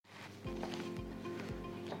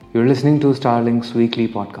You're listening to Starlink's weekly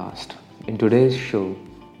podcast. In today's show,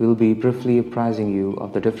 we'll be briefly apprising you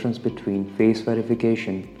of the difference between face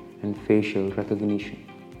verification and facial recognition.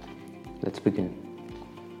 Let's begin.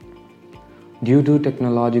 Due to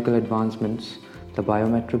technological advancements, the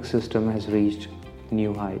biometric system has reached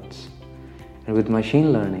new heights. And with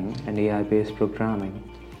machine learning and AI-based programming,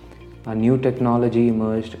 a new technology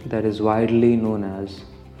emerged that is widely known as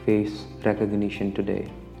face recognition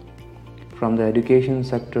today. From the education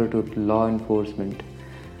sector to law enforcement,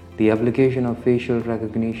 the application of facial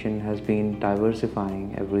recognition has been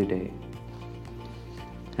diversifying every day.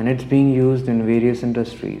 And it's being used in various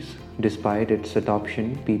industries. Despite its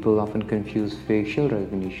adoption, people often confuse facial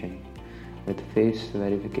recognition with face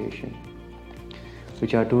verification,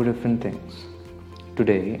 which are two different things.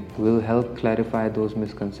 Today, we'll help clarify those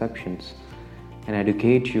misconceptions and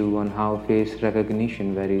educate you on how face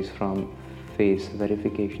recognition varies from face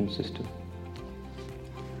verification system.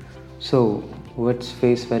 So, what's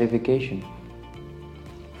face verification?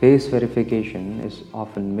 Face verification is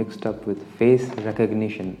often mixed up with face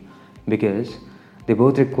recognition because they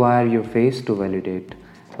both require your face to validate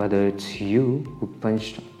whether it's you who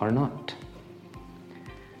punched or not.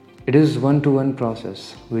 It is one-to-one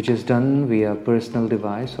process which is done via personal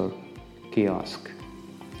device or kiosk.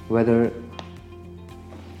 Whether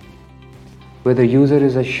user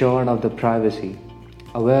is assured of the privacy,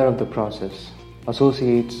 aware of the process,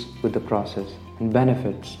 associates with the process and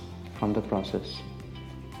benefits from the process.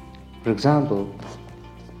 For example,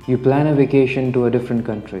 you plan a vacation to a different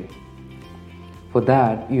country. For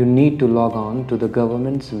that, you need to log on to the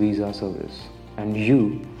government's visa service and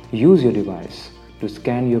you use your device to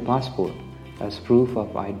scan your passport as proof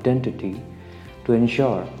of identity to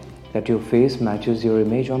ensure that your face matches your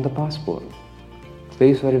image on the passport.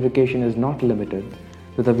 Face verification is not limited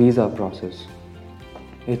to the visa process.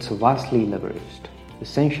 It's vastly leveraged.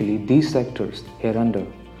 Essentially, these sectors hereunder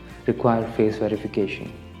require face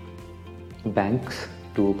verification. Banks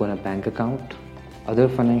to open a bank account, other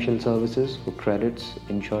financial services for credits,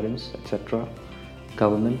 insurance, etc.,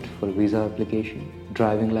 government for visa application,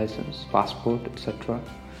 driving license, passport, etc.,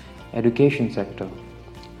 education sector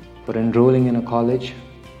for enrolling in a college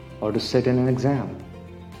or to sit in an exam,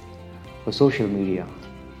 for social media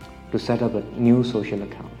to set up a new social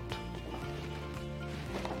account.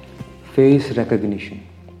 Face recognition.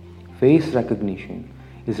 Face recognition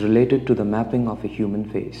is related to the mapping of a human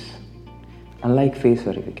face, unlike face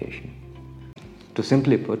verification. To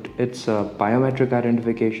simply put, it's a biometric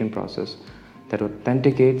identification process that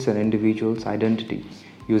authenticates an individual's identity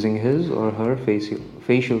using his or her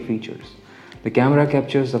facial features. The camera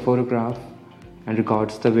captures the photograph and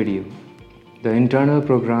records the video. The internal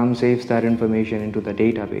program saves that information into the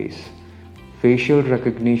database. Facial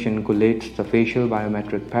recognition collates the facial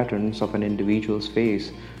biometric patterns of an individual's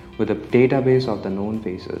face with a database of the known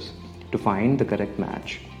faces to find the correct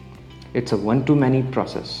match. It's a one-to-many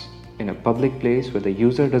process in a public place where the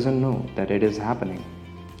user doesn't know that it is happening,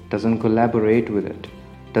 doesn't collaborate with it,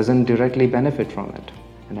 doesn't directly benefit from it,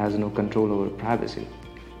 and has no control over privacy.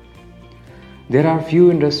 There are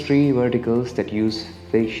few industry verticals that use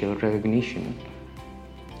facial recognition: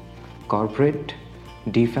 corporate,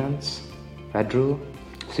 defense, federal,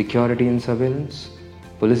 security and surveillance,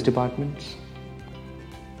 police departments.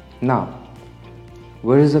 Now,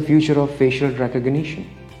 where is the future of facial recognition?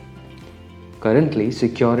 Currently,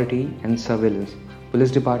 security and surveillance,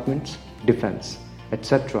 police departments, defense,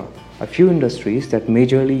 etc. are few industries that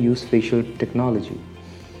majorly use facial technology.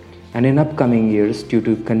 And in upcoming years, due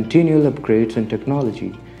to continual upgrades in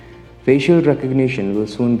technology, facial recognition will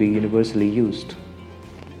soon be universally used.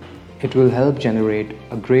 It will help generate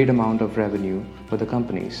a great amount of revenue for the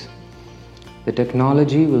companies. The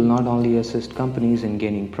technology will not only assist companies in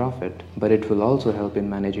gaining profit, but it will also help in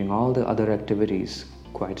managing all the other activities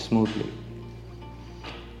quite smoothly.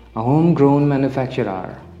 A homegrown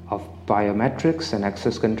manufacturer of biometrics and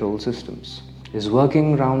access control systems is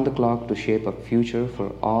working round the clock to shape a future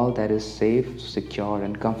for all that is safe, secure,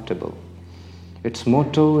 and comfortable. Its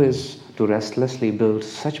motto is to restlessly build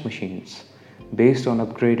such machines based on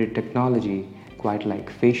upgraded technology, quite like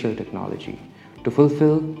facial technology, to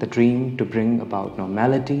fulfill the dream to bring about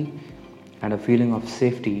normality and a feeling of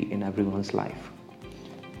safety in everyone's life.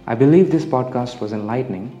 I believe this podcast was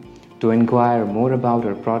enlightening. To inquire more about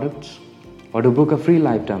our products or to book a free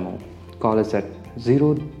live demo, call us at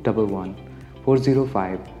 011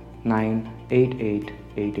 405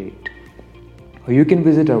 98888. Or you can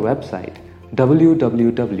visit our website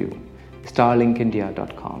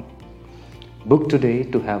www.starlinkindia.com. Book today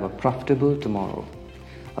to have a profitable tomorrow.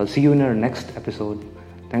 I'll see you in our next episode.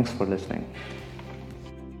 Thanks for listening.